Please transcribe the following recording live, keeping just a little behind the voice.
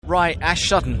Right, Ash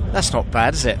Sutton, that's not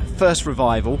bad, is it? First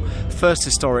revival, first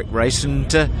historic race, and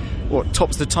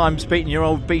tops the times beating your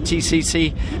old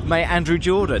BTCC mate Andrew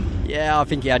Jordan. Yeah, I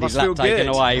think he had his lap taken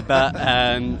good. away, but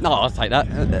no, I'll take that.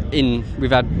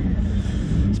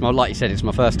 Like you said, it's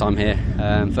my first time here,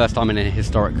 first time in a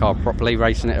historic car properly,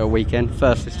 racing it a weekend,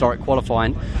 first historic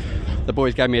qualifying. The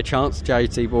boys gave me a chance,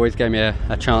 JT boys gave me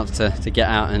a chance to get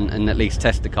out and at least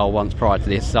test the car once prior to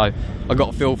this, so I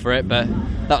got a feel for it, but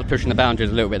that was pushing the boundaries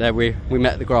a little bit there. We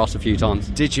met the grass a few times.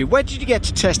 Did you? Where did you get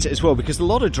to test it as well? Because a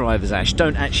lot of drivers, Ash,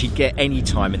 don't actually get any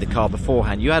time in the car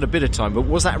beforehand. You had a bit of time, but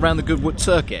was that around the Goodwood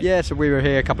circuit? Yeah, so we were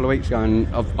here a couple of weeks ago,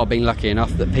 and I've been lucky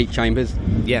enough that Pete Chambers,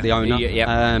 the owner,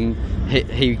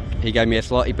 he gave me a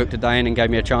slot, he booked a day in and gave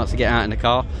me a chance to get out in the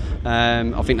car.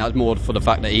 I think that was more for the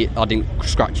fact that I didn't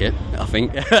scratch it, I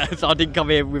think. So I didn't come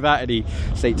here without any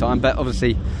seat time, but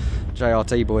obviously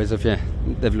JRT boys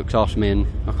they've looked after me, and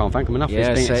I can't thank them enough.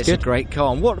 Yeah, it's a great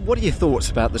car. And what are your thoughts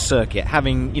about the circuit,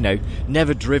 having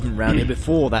never driven round it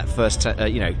before that first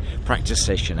practice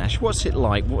session, Ash? What's it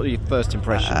like? What are your first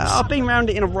impressions? I've been round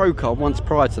it in a road car once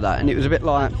prior to that, and it was a bit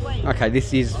like, okay,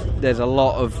 there's a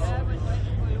lot of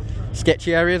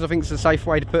sketchy areas, I think is a safe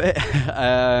way to put it.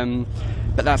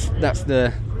 But that's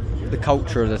the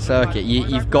culture of the circuit.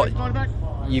 You've got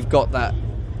that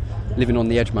living on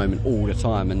the edge moment all the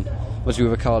time, and obviously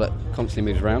with a car that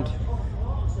constantly moves around,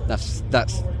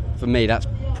 that's for me, that's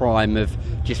prime of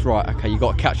just right. Okay, you've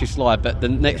got to catch your slide, but the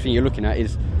next thing you're looking at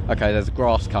is, okay, there's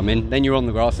grass coming, then you're on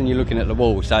the grass and you're looking at the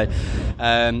wall. So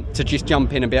to just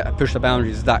jump in and push the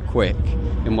boundaries that quick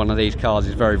in one of these cars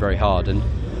is very, very hard. And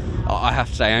I have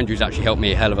to say, Andrew's actually helped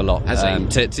me a hell of a lot. Has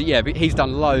he? But he's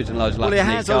done loads and loads of laps. Well,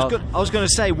 he has. I was going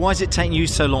to say, why is it taking you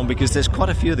so long? Because there's quite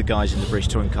a few of the guys in the British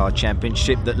Touring Car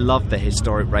Championship that love the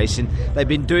historic racing. They've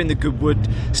been doing the Goodwood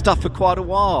stuff for quite a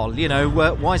while.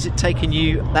 Why is it taking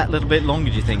you that little bit longer,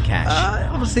 do you think, Ash?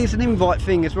 Obviously, it's an invite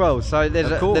thing as well. So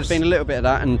there's been a little bit of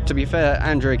that. And to be fair,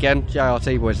 Andrew again,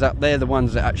 JRT boys, they're the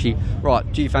ones that actually,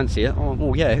 right, do you fancy it? Oh,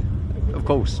 well, yeah. Of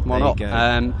course, why not?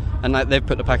 And they've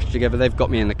put the package together, they've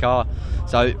got me in the car,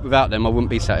 so without them I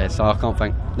wouldn't be sat here, so I can't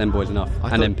thank them boys enough.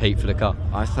 Then Pete for the car.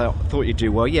 I thought you'd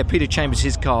do well. Yeah, Peter Chambers,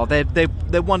 his car,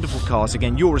 they're wonderful cars.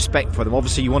 Again, your respect for them,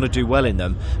 obviously you want to do well in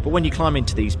them, but when you climb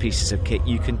into these pieces of kit,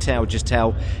 you can tell just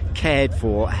how cared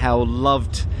for, how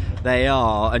loved they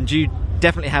are, and you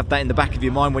definitely have that in the back of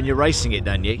your mind when you're racing it,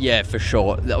 don't you? Yeah, for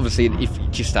sure. Obviously, if you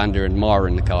just stand there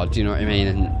admiring the car, do you know what I mean?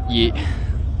 And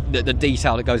the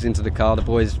detail that goes into the car, the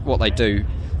boys, what they do,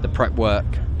 the prep work,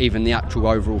 even the actual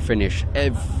overall finish,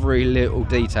 every little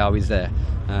detail is there.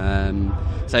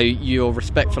 So your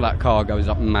respect for that car goes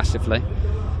up massively.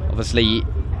 Obviously,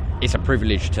 it's a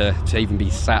privilege to even be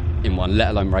sat in one, let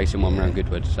alone racing one around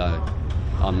Goodwood. So,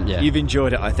 You've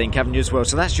enjoyed it, I think, haven't you, as well?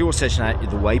 So that's your session out of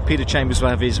the way. Peter Chambers will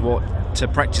have his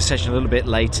practice session a little bit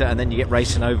later, and then you get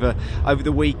racing over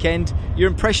the weekend. Your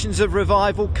impressions of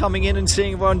Revival, coming in and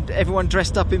seeing everyone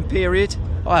dressed up in period?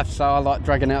 I have to say, I like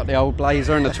dragging out the old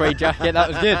blazer and the tweed jacket. That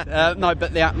was good. No,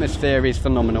 but the atmosphere is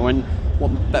phenomenal, and what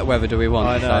better weather do we want?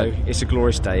 I know. So. It's a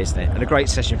glorious day, isn't it? And a great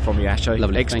session from you, Ash.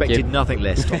 Lovely. Expected nothing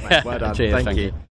less. Top man. Well done. Cheers, thank you.